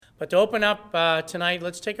But to open up tonight,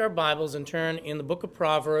 let's take our Bibles and turn in the book of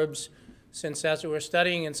Proverbs, since that's what we're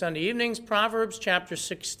studying in Sunday evenings. Proverbs chapter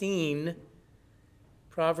 16.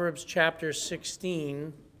 Proverbs chapter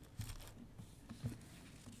 16.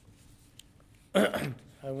 I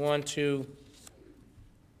want to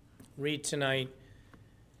read tonight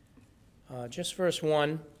just verse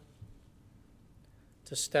 1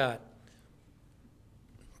 to start.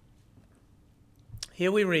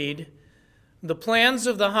 Here we read, "The plans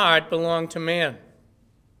of the heart belong to man,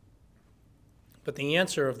 but the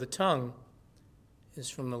answer of the tongue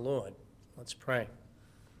is from the Lord." Let's pray.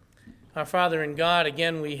 Our Father in God,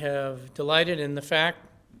 again, we have delighted in the fact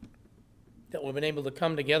that we've been able to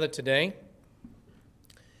come together today,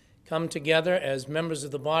 come together as members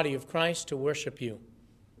of the body of Christ to worship you.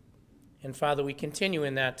 And Father, we continue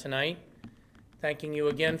in that tonight, thanking you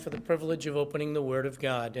again for the privilege of opening the Word of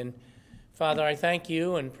God. And Father, I thank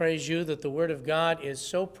you and praise you that the Word of God is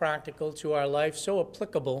so practical to our life, so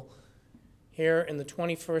applicable here in the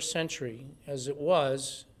 21st century as it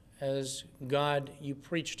was as God, you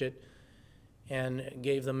preached it and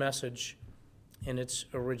gave the message in its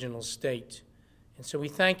original state. And so we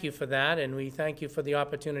thank you for that, and we thank you for the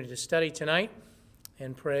opportunity to study tonight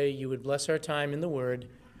and pray you would bless our time in the Word.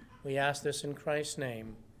 We ask this in Christ's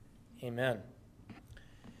name. Amen.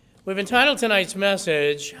 We've entitled tonight's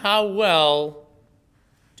message, "How Well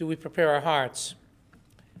Do We Prepare Our Hearts?"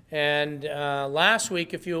 And last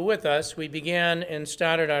week, if you were with us, we began and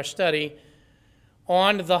started our study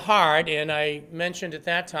on the heart, and I mentioned at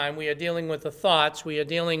that time we are dealing with the thoughts, we are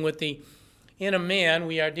dealing with the inner man,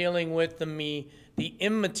 we are dealing with the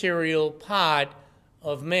immaterial part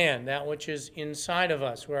of man, that which is inside of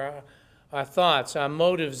us, where our thoughts, our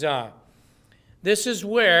motives are. This is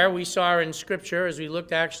where we saw in Scripture, as we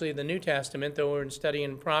looked actually at the New Testament, though we're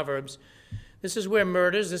studying Proverbs, this is where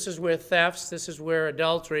murders, this is where thefts, this is where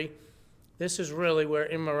adultery, this is really where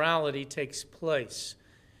immorality takes place.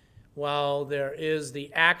 While there is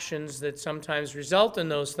the actions that sometimes result in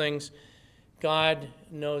those things, God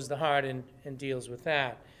knows the heart and deals with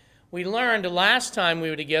that. We learned last time we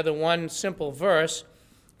were together one simple verse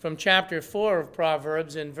from chapter 4 of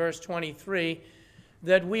Proverbs in verse 23,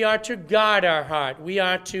 that we are to guard our heart. We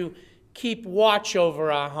are to keep watch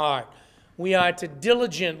over our heart. We are to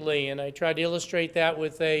diligently, and I tried to illustrate that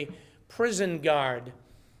with a prison guard,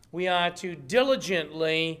 we are to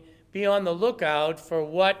diligently be on the lookout for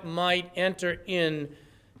what might enter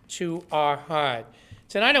into our heart.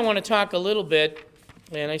 Tonight I want to talk a little bit,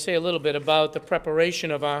 and I say a little bit, about the preparation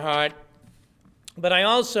of our heart. But I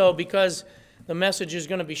also, because the message is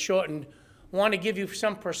going to be shortened, want to give you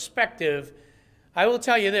some perspective. I will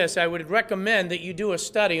tell you this, I would recommend that you do a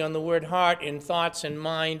study on the word heart and thoughts and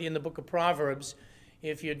mind in the book of Proverbs,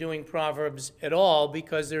 if you're doing Proverbs at all,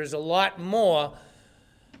 because there's a lot more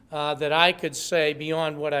that I could say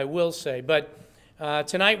beyond what I will say. But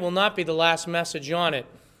tonight will not be the last message on it.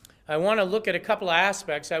 I want to look at a couple of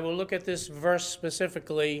aspects. I will look at this verse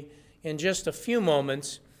specifically in just a few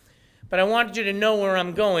moments. But I wanted you to know where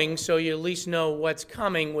I'm going so you at least know what's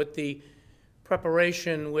coming with the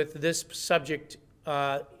preparation with this subject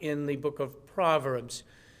in the book of Proverbs.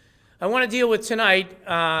 I want to deal with tonight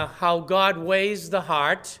how God weighs the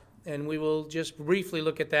heart, and we will just briefly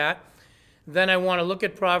look at that. Then I want to look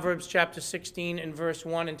at Proverbs chapter 16 and verse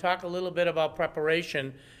 1 and talk a little bit about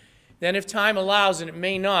preparation. Then if time allows, and it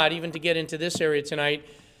may not, even to get into this area tonight,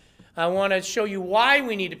 I want to show you why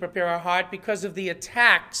we need to prepare our heart, because of the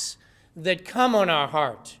attacks that come on our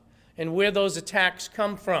heart and where those attacks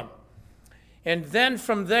come from. And then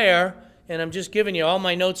from there, and I'm just giving you, all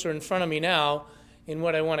my notes are in front of me now in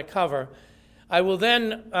what I want to cover, I will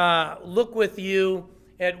then look with you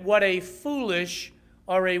at what a foolish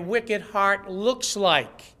or a wicked heart looks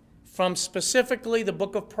like from specifically the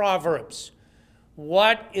book of Proverbs.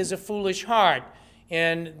 What is a foolish heart?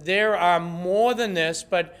 And there are more than this,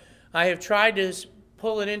 but I have tried to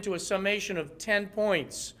pull it into a summation of 10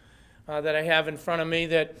 points that I have in front of me,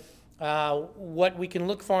 that what we can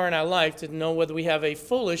look for in our life to know whether we have a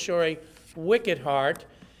foolish or a wicked heart.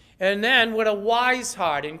 And then what a wise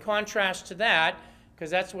heart, in contrast to that, because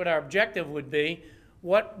that's what our objective would be,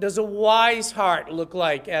 what does a wise heart look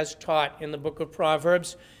like as taught in the book of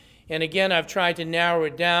Proverbs? And again, I've tried to narrow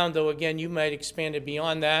it down, though again, you might expand it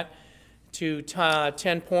beyond that to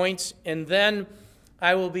 10 points. And then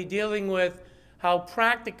I will be dealing with how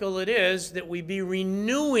practical it is that we be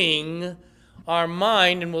renewing our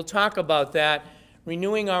mind, and we'll talk about that,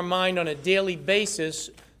 renewing our mind on a daily basis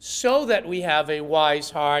so that we have a wise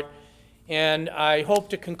heart. And I hope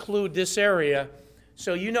to conclude this area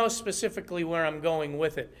so you know specifically where I'm going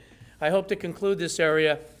with it. I hope to conclude this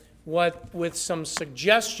area with some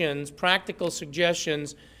suggestions, practical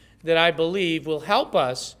suggestions, that I believe will help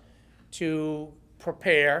us to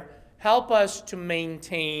prepare, help us to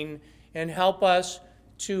maintain, and help us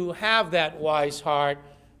to have that wise heart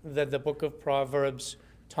that the book of Proverbs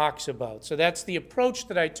talks about. So that's the approach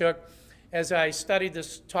that I took as I studied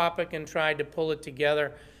this topic and tried to pull it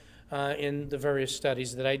together in the various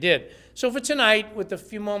studies that I did. So for tonight, with the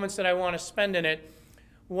few moments that I want to spend in it,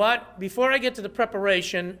 before I get to the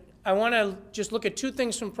preparation, I want to just look at two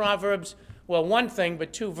things from Proverbs. Well, one thing,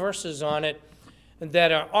 but two verses on it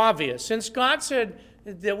that are obvious. Since God said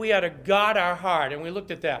that we ought to guard our heart, and we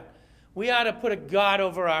looked at that, we ought to put a guard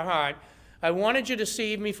over our heart. I wanted you to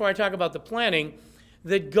see, even before I talk about the planning,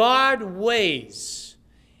 that God weighs.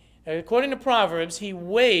 According to Proverbs, he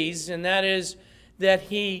weighs, and that is that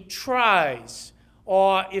he tries,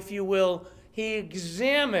 or if you will, he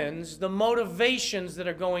examines the motivations that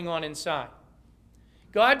are going on inside.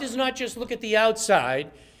 God does not just look at the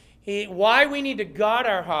outside. Why we need to guard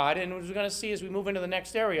our heart, and as we're going to see as we move into the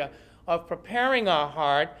next area of preparing our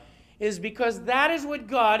heart, is because that is what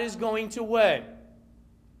God is going to weigh.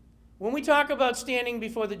 When we talk about standing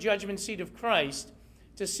before the judgment seat of Christ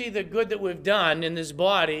to see the good that we've done in this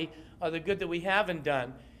body or the good that we haven't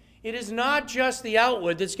done, it is not just the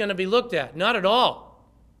outward that's going to be looked at. Not at all.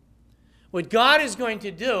 What God is going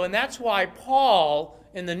to do, and that's why Paul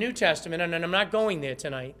in the New Testament, and I'm not going there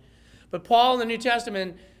tonight, but Paul in the New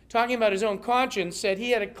Testament, talking about his own conscience, said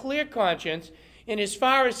he had a clear conscience, and as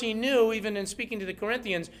far as he knew, even in speaking to the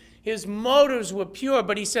Corinthians, his motives were pure,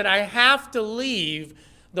 but he said, I have to leave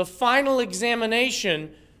the final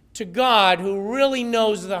examination to God, who really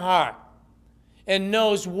knows the heart and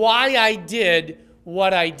knows why I did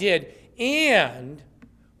what I did, and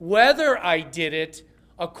whether I did it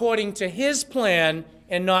according to his plan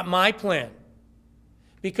and not my plan.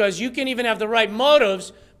 Because you can even have the right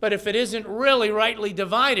motives, but if it isn't really rightly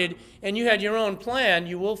divided and you had your own plan,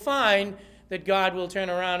 you will find that God will turn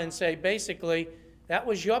around and say, basically, that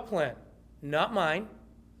was your plan, not mine.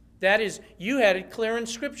 That is, you had it clear in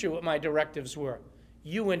Scripture what my directives were.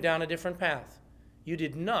 You went down a different path. You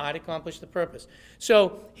did not accomplish the purpose.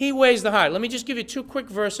 So he weighs the heart. Let me just give you two quick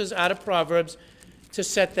verses out of Proverbs to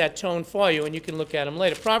set that tone for you, and you can look at them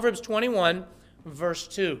later. Proverbs 21, verse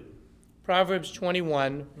 2. Proverbs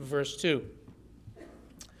 21, verse 2.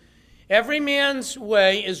 Every man's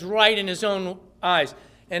way is right in his own eyes.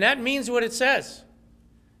 And that means what it says.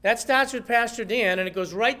 That starts with Pastor Dan, and it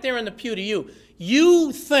goes right there in the pew to you.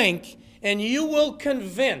 You think, and you will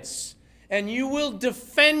convince, and you will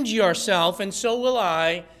defend yourself, and so will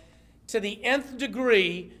I, to the nth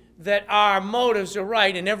degree that our motives are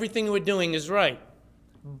right and everything we're doing is right.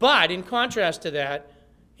 But in contrast to that,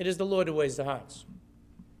 it is the Lord who weighs the hearts.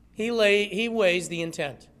 He weighs the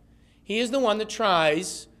intent. He is the one that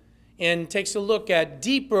tries and takes a look at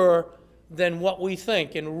deeper than what we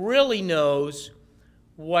think and really knows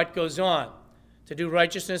what goes on. To do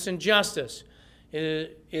righteousness and justice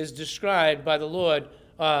is described by the Lord,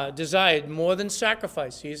 desired more than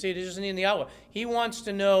sacrifice. You see, it isn't in the outward. He wants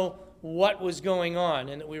to know what was going on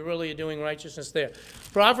and that we really are doing righteousness there.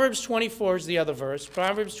 Proverbs 24 is the other verse.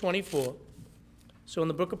 Proverbs 24. So in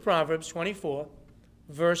the book of Proverbs 24,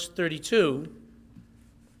 verse 32.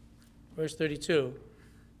 Verse 32.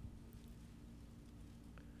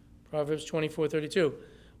 Proverbs 24, 32.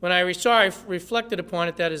 When I reflected upon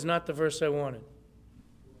it, that is not the verse I wanted.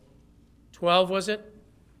 12, was it?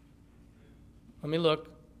 Let me look.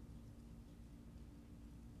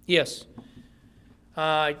 Yes.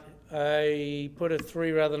 I put a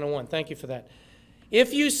 3 rather than a 1. Thank you for that.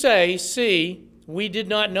 If you say, see, we did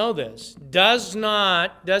not know this, does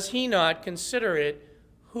he not consider it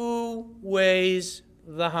who weighs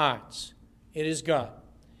the hearts? It is God.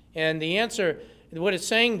 And the answer, what it's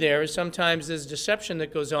saying there is sometimes there's deception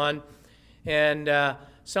that goes on, and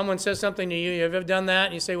someone says something to you, have you ever done that?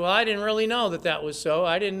 And you say, well, I didn't really know that was so.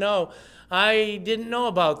 I didn't know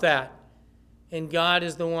about that. And God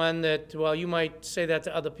is the one that, well, you might say that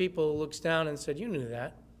to other people, looks down and said, you knew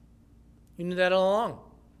that. You knew that all along.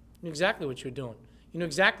 You knew exactly what you're doing. You knew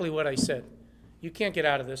exactly what I said. You can't get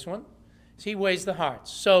out of this one. So he weighs the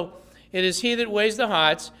hearts. So it is he that weighs the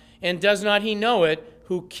hearts, and does not he know it,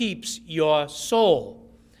 who keeps your soul.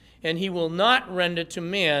 And he will not render to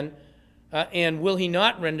man, and will he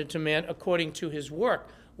not render to man according to his work.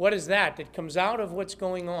 What is that? That comes out of what's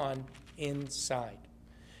going on inside.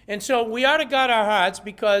 And so we ought to guard our hearts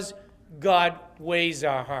because God weighs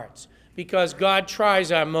our hearts, because God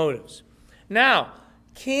tries our motives. Now,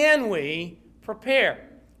 can we prepare?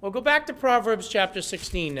 Well, go back to Proverbs chapter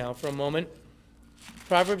 16 now for a moment.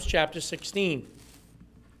 Proverbs chapter 16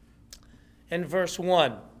 and verse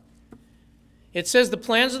 1. It says the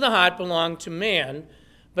plans of the heart belong to man,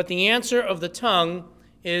 but the answer of the tongue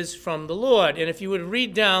is from the Lord. And if you would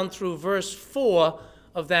read down through verse 4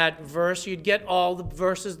 of that verse, you'd get all the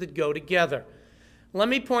verses that go together. Let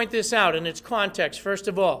me point this out in its context, first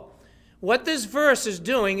of all. What this verse is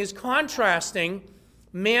doing is contrasting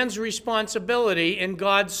man's responsibility and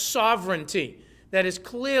God's sovereignty that is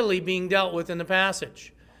clearly being dealt with in the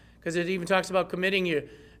passage. Because it even talks about committing you.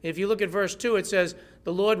 If you look at verse 2, it says,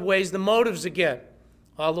 the Lord weighs the motives again.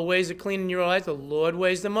 All the ways are clean in your eyes, the Lord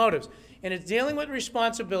weighs the motives. And it's dealing with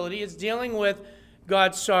responsibility, it's dealing with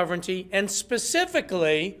God's sovereignty, and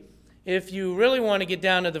specifically, if you really want to get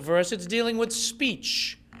down to the verse, it's dealing with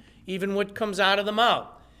speech, even what comes out of the mouth.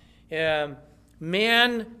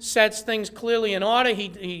 Man sets things clearly in order.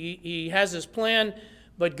 He has his plan,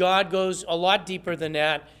 but God goes a lot deeper than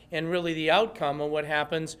that, and really the outcome of what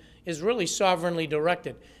happens is really sovereignly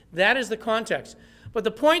directed. That is the context. But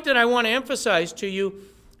the point that I want to emphasize to you,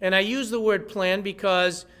 and I use the word plan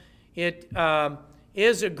because it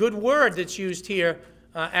is a good word that's used here,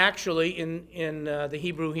 actually, in the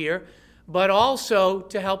Hebrew here, but also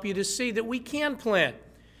to help you to see that we can plan.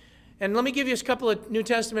 And let me give you a couple of New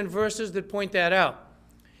Testament verses that point that out.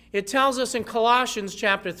 It tells us in Colossians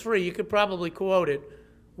chapter 3, you could probably quote it,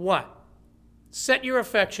 what? Set your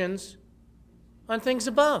affections on things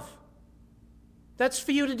above. That's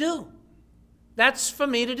for you to do. That's for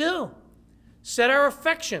me to do. Set our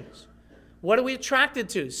affections. What are we attracted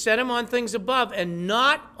to? Set them on things above and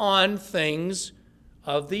not on things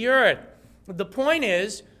of the earth. The point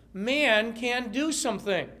is, man can do some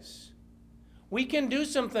things. We can do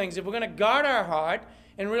some things if we're going to guard our heart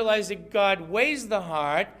and realize that God weighs the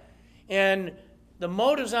heart, and the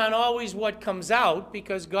motives aren't always what comes out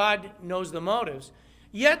because God knows the motives.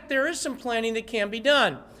 Yet there is some planning that can be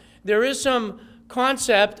done. There is some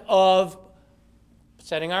concept of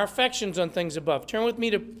setting our affections on things above. Turn with me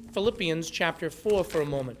to Philippians chapter 4 for a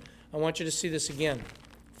moment. I want you to see this again.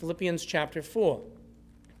 Philippians chapter 4.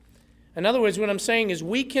 In other words, what I'm saying is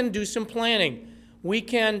we can do some planning. We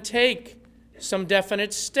can take some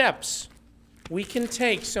definite steps. We can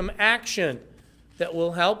take some action that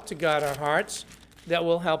will help to guard our hearts, that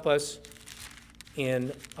will help us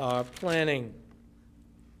in our planning.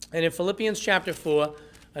 And in Philippians chapter 4,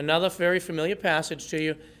 another very familiar passage to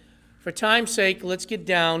you. For time's sake, let's get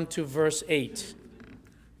down to verse 8.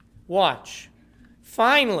 Watch.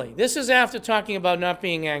 Finally, this is after talking about not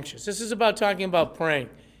being anxious. This is about talking about praying.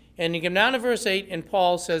 And you come down to verse 8, and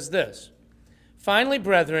Paul says this. Finally,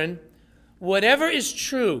 brethren, whatever is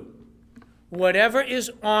true, whatever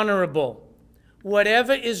is honorable,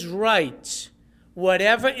 whatever is right,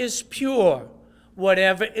 whatever is pure,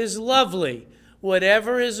 whatever is lovely,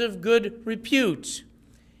 whatever is of good repute,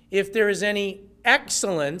 if there is any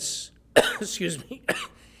excellence,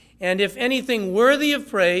 and if anything worthy of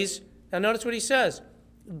praise, now notice what he says,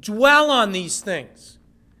 dwell on these things.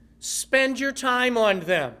 Spend your time on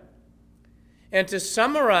them. And to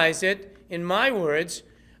summarize it in my words,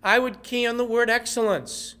 I would key on the word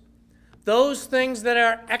excellence. Those things that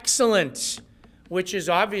are excellent, which is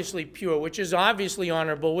obviously pure, which is obviously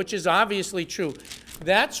honorable, which is obviously true.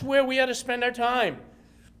 That's where we ought to spend our time.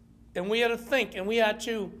 And we ought to think, and we ought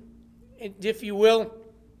to, if you will,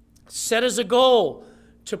 set as a goal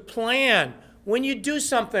to plan. When you do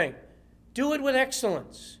something, do it with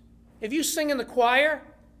excellence. If you sing in the choir,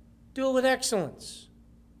 do it with excellence.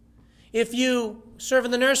 If you serve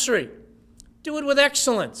in the nursery, do it with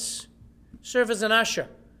excellence. Serve as an usher.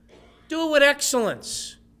 Do it with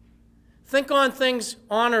excellence. Think on things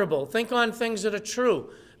honorable. Think on things that are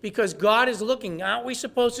true. Because God is looking. Aren't we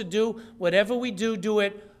supposed to do whatever we do, do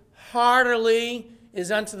it heartily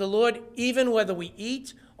is unto the Lord, even whether we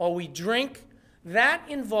eat or we drink? That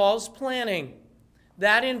involves planning.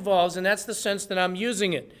 That involves, and that's the sense that I'm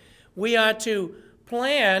using it. We are to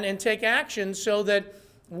plan and take action so that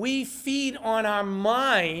we feed on our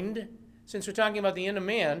mind, since we're talking about the inner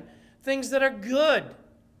man, things that are good,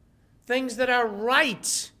 things that are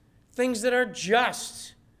right, things that are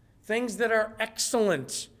just, things that are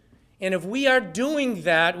excellent. And if we are doing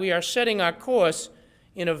that, we are setting our course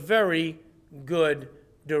in a very good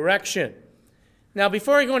direction. Now,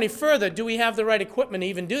 before I go any further, do we have the right equipment to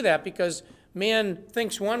even do that? Because man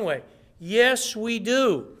thinks one way. Yes, we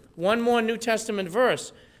do. One more New Testament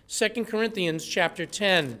verse, 2 Corinthians chapter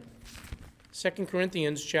 10. 2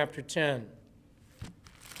 Corinthians chapter 10.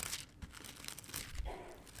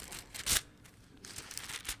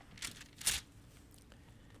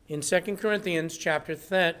 In 2 Corinthians chapter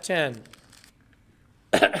 10,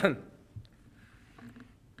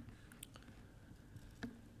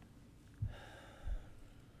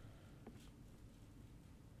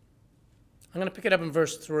 I'm going to pick it up in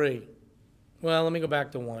verse 3. Well, let me go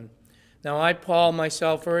back to 1. Now I, Paul,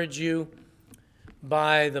 myself urge you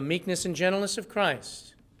by the meekness and gentleness of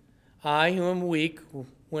Christ, I who am weak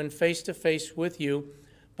when face to face with you,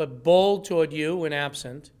 but bold toward you when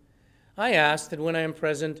absent, I ask that when I am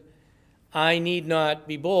present, I need not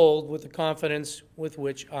be bold with the confidence with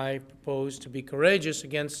which I propose to be courageous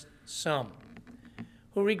against some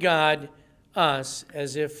who regard us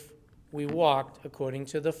as if we walked according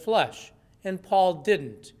to the flesh. And Paul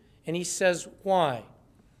didn't. And he says, why?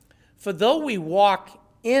 For though we walk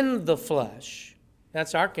in the flesh,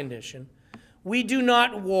 that's our condition, we do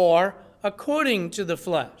not war according to the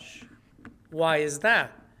flesh. Why is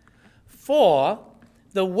that? For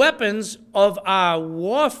the weapons of our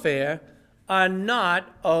warfare are not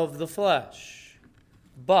of the flesh,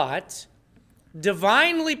 but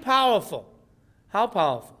divinely powerful. How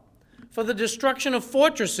powerful? For the destruction of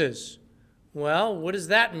fortresses. Well, what does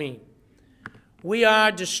that mean? We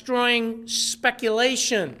are destroying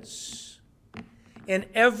speculations and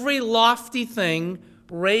every lofty thing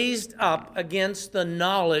raised up against the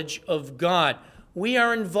knowledge of God. We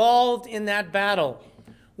are involved in that battle.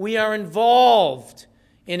 We are involved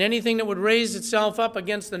in anything that would raise itself up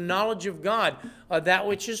against the knowledge of God, or that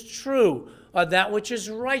which is true, or that which is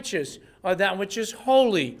righteous, or that which is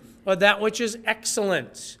holy, or that which is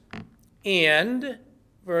excellent. And,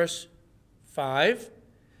 verse 5,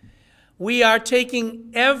 we are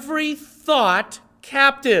taking every thought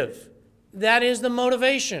captive. That is the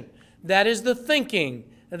motivation. That is the thinking.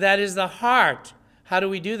 That is the heart. How do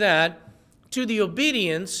we do that? To the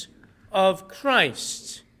obedience of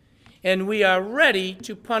Christ. And we are ready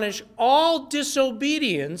to punish all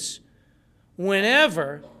disobedience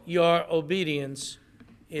whenever your obedience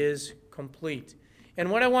is complete. And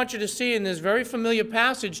what I want you to see in this very familiar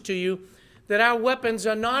passage to you, that our weapons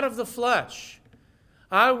are not of the flesh.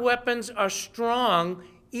 Our weapons are strong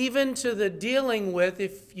even to the dealing with,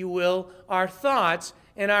 if you will, our thoughts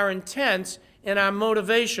and our intents and our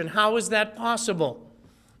motivation. How is that possible?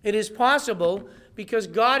 It is possible because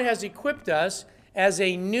God has equipped us as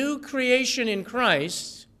a new creation in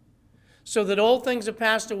Christ, so that old things have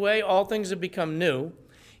passed away, all things have become new.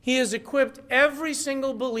 He has equipped every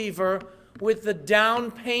single believer with the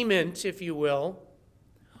down payment, if you will,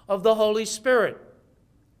 of the Holy Spirit.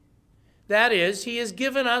 That is, He has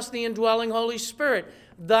given us the indwelling Holy Spirit.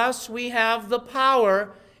 Thus, we have the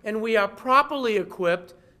power, and we are properly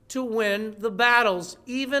equipped to win the battles,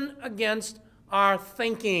 even against our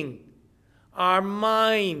thinking, our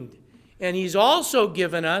mind. And He's also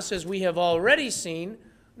given us, as we have already seen,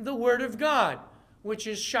 the Word of God, which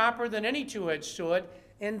is sharper than any two-edged sword,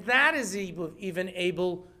 and that is even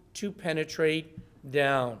able to penetrate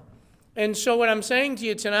down. And so what I'm saying to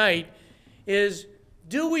you tonight is,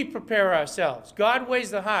 do we prepare ourselves? God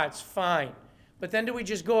weighs the hearts, fine. But then do we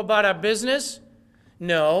just go about our business?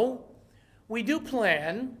 No. We do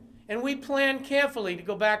plan, and we plan carefully, to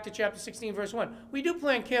go back to chapter 16, verse 1. We do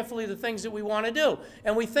plan carefully the things that we want to do,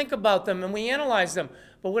 and we think about them, and we analyze them.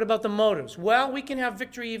 But what about the motives? Well, we can have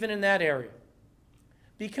victory even in that area,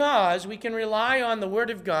 because we can rely on the Word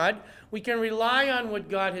of God. We can rely on what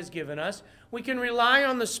God has given us. We can rely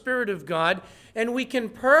on the Spirit of God, and we can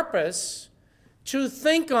purpose to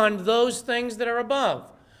think on those things that are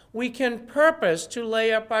above. We can purpose to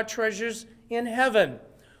lay up our treasures in heaven.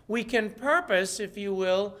 We can purpose, if you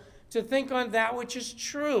will, to think on that which is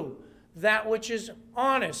true, that which is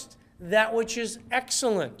honest, that which is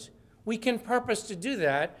excellent. We can purpose to do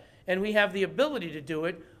that, and we have the ability to do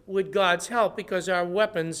it with God's help, because our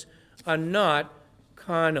weapons are not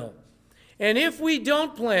carnal. And if we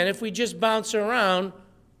don't plan, if we just bounce around,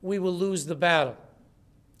 we will lose the battle.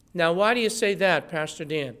 Now, why do you say that, Pastor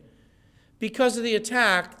Dan? Because of the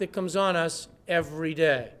attack that comes on us every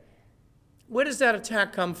day. Where does that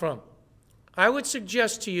attack come from? I would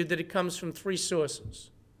suggest to you that it comes from three sources.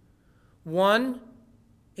 One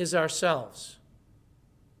is ourselves.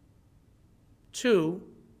 Two,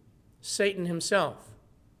 Satan himself.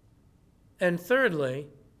 And thirdly,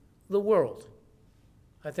 the world.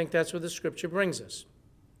 I think that's where the Scripture brings us.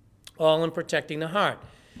 All in protecting the heart.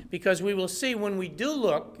 Because we will see when we do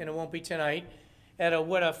look, and it won't be tonight, at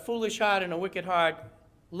what a foolish heart and a wicked heart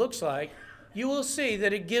looks like, you will see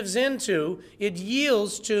that it gives into, it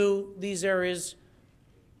yields to these areas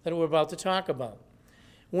that we're about to talk about.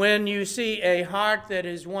 When you see a heart that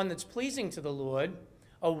is one that's pleasing to the Lord,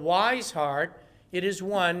 a wise heart, it is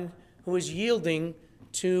one who is yielding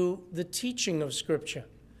to the teaching of Scripture,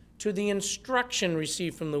 to the instruction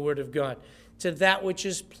received from the Word of God, to that which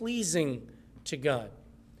is pleasing to God.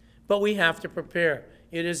 But we have to prepare.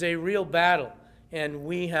 It is a real battle. and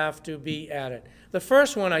we have to be at it. The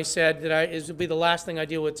first one I said will be the last thing I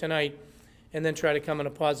deal with tonight, and then try to come on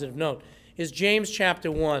a positive note, is James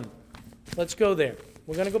chapter 1. Let's go there.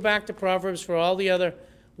 We're going to go back to Proverbs for all the other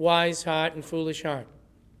wise heart and foolish heart.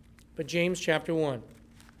 But James chapter 1.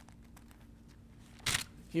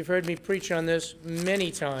 You've heard me preach on this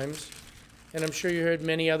many times, and I'm sure you heard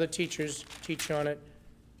many other teachers teach on it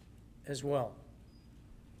as well.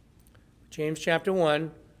 James chapter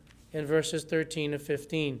 1 and verses 13 to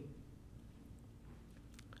 15.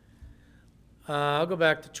 I'll go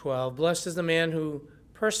back to 12. Blessed is the man who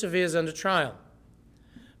perseveres under trial.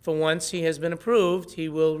 For once he has been approved, he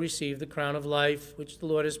will receive the crown of life, which the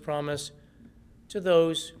Lord has promised to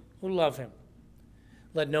those who love him.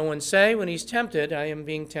 Let no one say when he's tempted, I am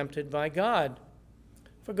being tempted by God.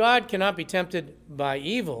 For God cannot be tempted by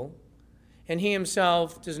evil, and he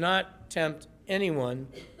himself does not tempt anyone.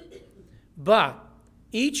 But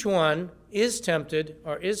each one is tempted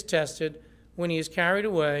or is tested when he is carried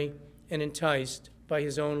away and enticed by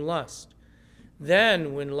his own lust.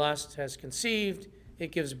 Then, when lust has conceived,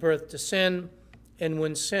 it gives birth to sin, and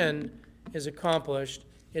when sin is accomplished,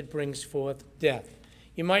 it brings forth death.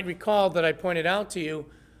 You might recall that I pointed out to you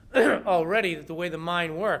already that the way the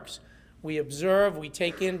mind works, we observe, we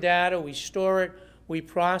take in data, we store it, we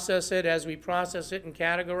process it. As we process it and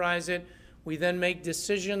categorize it, we then make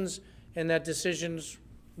decisions, and that decisions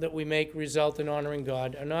that we make result in honoring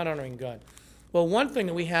God or not honoring God. Well, one thing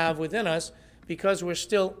that we have within us, because we're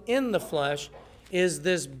still in the flesh, is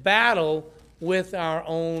this battle with our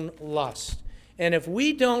own lust. And if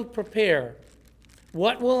we don't prepare,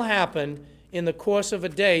 what will happen in the course of a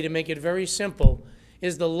day, to make it very simple,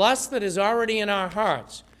 is the lust that is already in our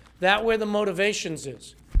hearts, that where the motivations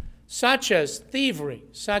is, such as thievery,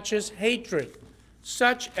 such as hatred,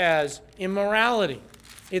 such as immorality.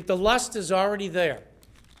 If the lust is already there,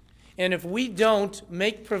 and if we don't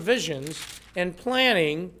make provisions and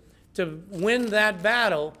planning to win that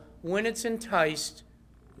battle, when it's enticed,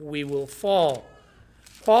 we will fall.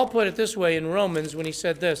 Paul put it this way in Romans when he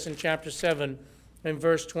said this in chapter 7 and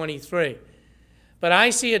verse 23. But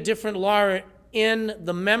I see a different law in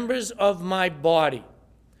the members of my body,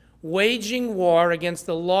 waging war against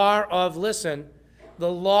the law of, listen,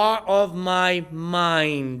 the law of my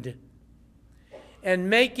mind, and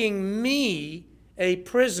making me a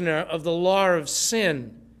prisoner of the law of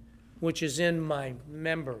sin, which is in my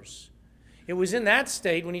members. It was in that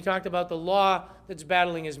state when he talked about the law that's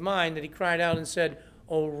battling his mind that he cried out and said,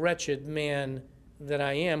 O wretched man that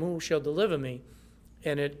I am, who shall deliver me?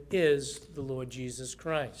 And it is the Lord Jesus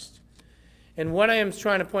Christ. And what I am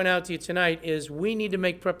trying to point out to you tonight is we need to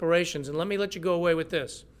make preparations. And let me let you go away with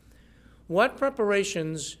this. What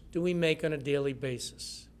preparations do we make on a daily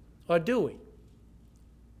basis? Or do we?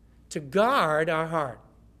 To guard our heart,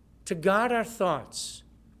 to guard our thoughts,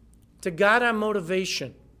 to guard our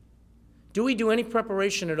motivation. Do we do any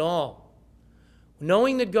preparation at all?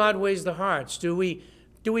 Knowing that God weighs the hearts, do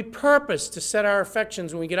we purpose to set our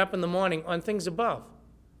affections when we get up in the morning on things above?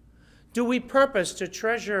 Do we purpose to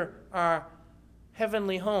treasure our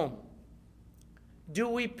heavenly home? Do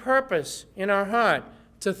we purpose in our heart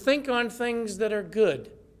to think on things that are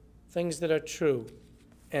good, things that are true,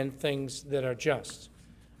 and things that are just?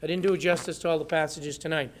 I didn't do justice to all the passages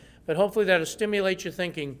tonight, but hopefully that'll stimulate your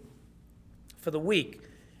thinking for the week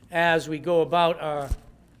as we go about our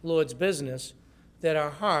Lord's business, that our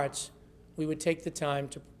hearts, we would take the time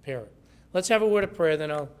to prepare it. Let's have a word of prayer,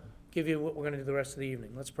 then I'll give you what we're going to do the rest of the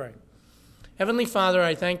evening. Let's pray. Heavenly Father,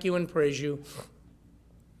 I thank you and praise you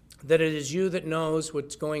that it is you that knows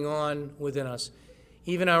what's going on within us.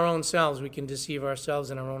 Even our own selves, we can deceive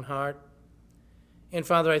ourselves in our own heart. And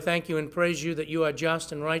Father, I thank you and praise you that you are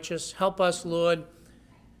just and righteous. Help us, Lord,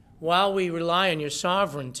 while we rely on your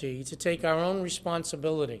sovereignty, to take our own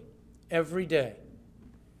responsibility every day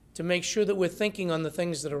to make sure that we're thinking on the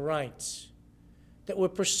things that are right, that we're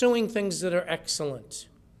pursuing things that are excellent,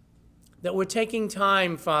 that we're taking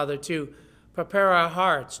time, Father, to prepare our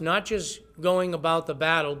hearts, not just going about the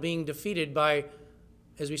battle, being defeated by,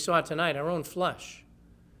 as we saw tonight, our own flesh,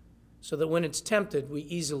 so that when it's tempted, we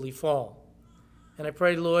easily fall. And I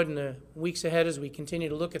pray, Lord, in the weeks ahead as we continue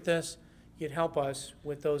to look at this, you'd help us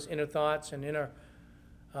with those inner thoughts and inner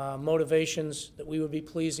motivations, that we would be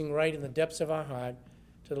pleasing right in the depths of our heart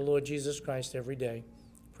to the Lord Jesus Christ every day.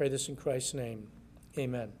 Pray this in Christ's name.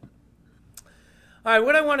 Amen. All right,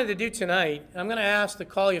 what I wanted to do tonight, I'm going to ask the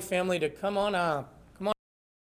Collier family to come on up.